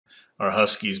our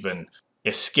Husky's been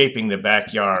escaping the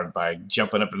backyard by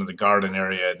jumping up into the garden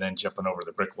area and then jumping over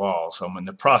the brick wall. So I'm in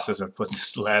the process of putting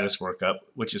this lattice work up,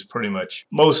 which is pretty much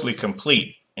mostly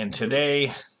complete. And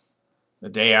today, the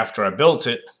day after I built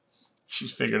it,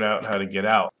 she's figured out how to get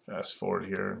out. Fast forward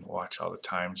here and watch all the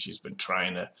time she's been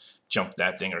trying to jump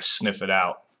that thing or sniff it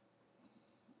out.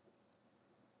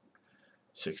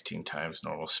 16 times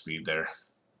normal speed there.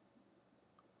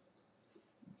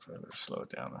 Further slow it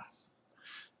down.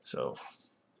 So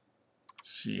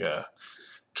she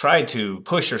tried to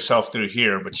push herself through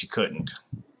here, but she couldn't.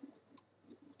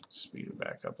 Speed it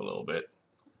back up a little bit.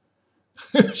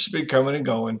 She's been coming and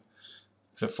going.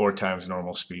 It's at 4 times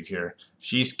normal speed here.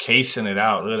 She's casing it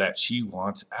out. Look at that. She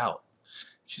wants out.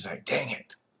 She's like, dang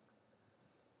it.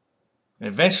 And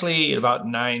eventually, at about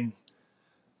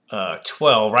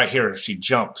 9:12, right here, she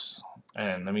jumps.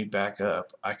 And let me back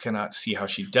up. I cannot see how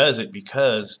she does it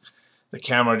because the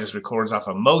camera just records off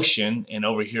of motion. And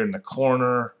over here in the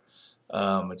corner,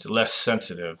 it's less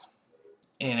sensitive.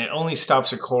 And it only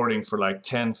stops recording for like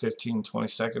 10, 15, 20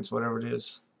 seconds, whatever it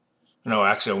is. No,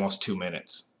 actually almost 2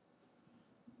 minutes.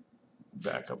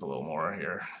 Back up a little more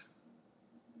here.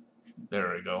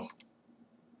 There we go.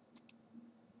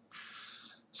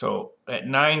 So at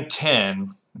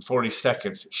 9:10 and 40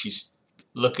 seconds, she's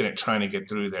looking at trying to get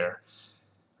through there.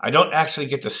 I don't actually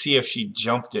get to see if she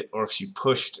jumped it or if she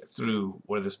pushed through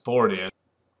where this board is.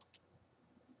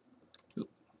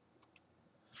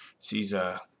 She's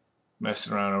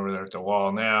messing around over there at the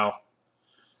wall now.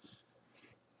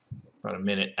 About a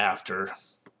minute after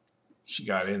she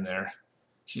got in there.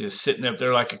 She's just sitting up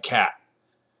there like a cat.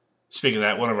 Speaking of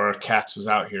that, one of our cats was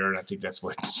out here, and I think that's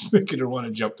what's making her want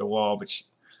to jump the wall.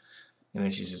 And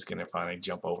then she's just going to finally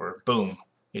jump over. Boom.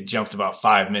 It jumped about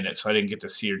 5 minutes, so I didn't get to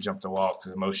see her jump the wall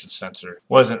because the motion sensor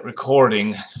wasn't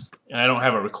recording. And I don't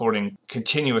have it recording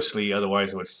continuously,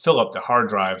 otherwise it would fill up the hard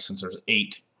drive since there's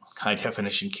 8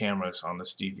 high-definition cameras on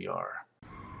this DVR.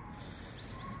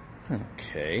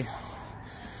 Okay.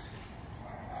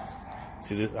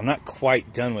 See, this, I'm not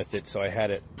quite done with it, so I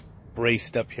had it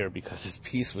braced up here because this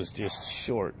piece was just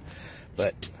short.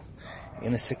 But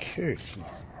in the security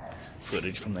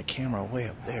footage from the camera way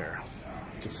up there,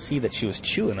 you can see that she was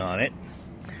chewing on it.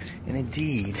 And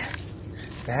indeed,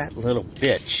 that little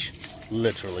bitch,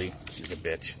 literally, she's a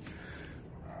bitch,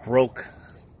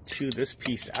 chewed this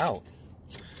piece out.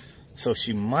 So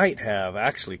she might have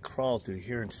actually crawled through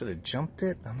here instead of jumped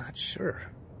it. I'm not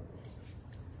sure.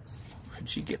 Could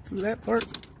she get through that part?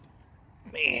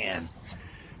 Man,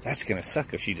 that's gonna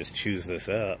suck if she just chews this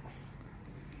up.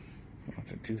 I'll have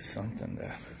to do something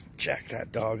to jack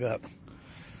that dog up.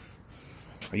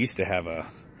 I used to have a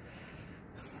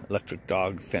electric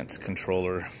dog fence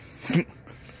controller.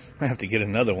 I have to get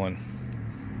another one.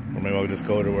 Or maybe I'll just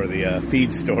go to where the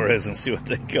feed store is and see what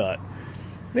they got.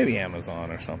 Maybe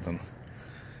Amazon or something.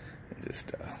 And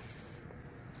just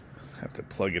have to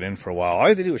plug it in for a while. All you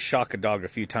have to do is shock a dog a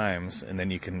few times, and then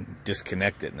you can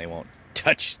disconnect it, and they won't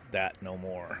touch that no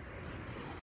more.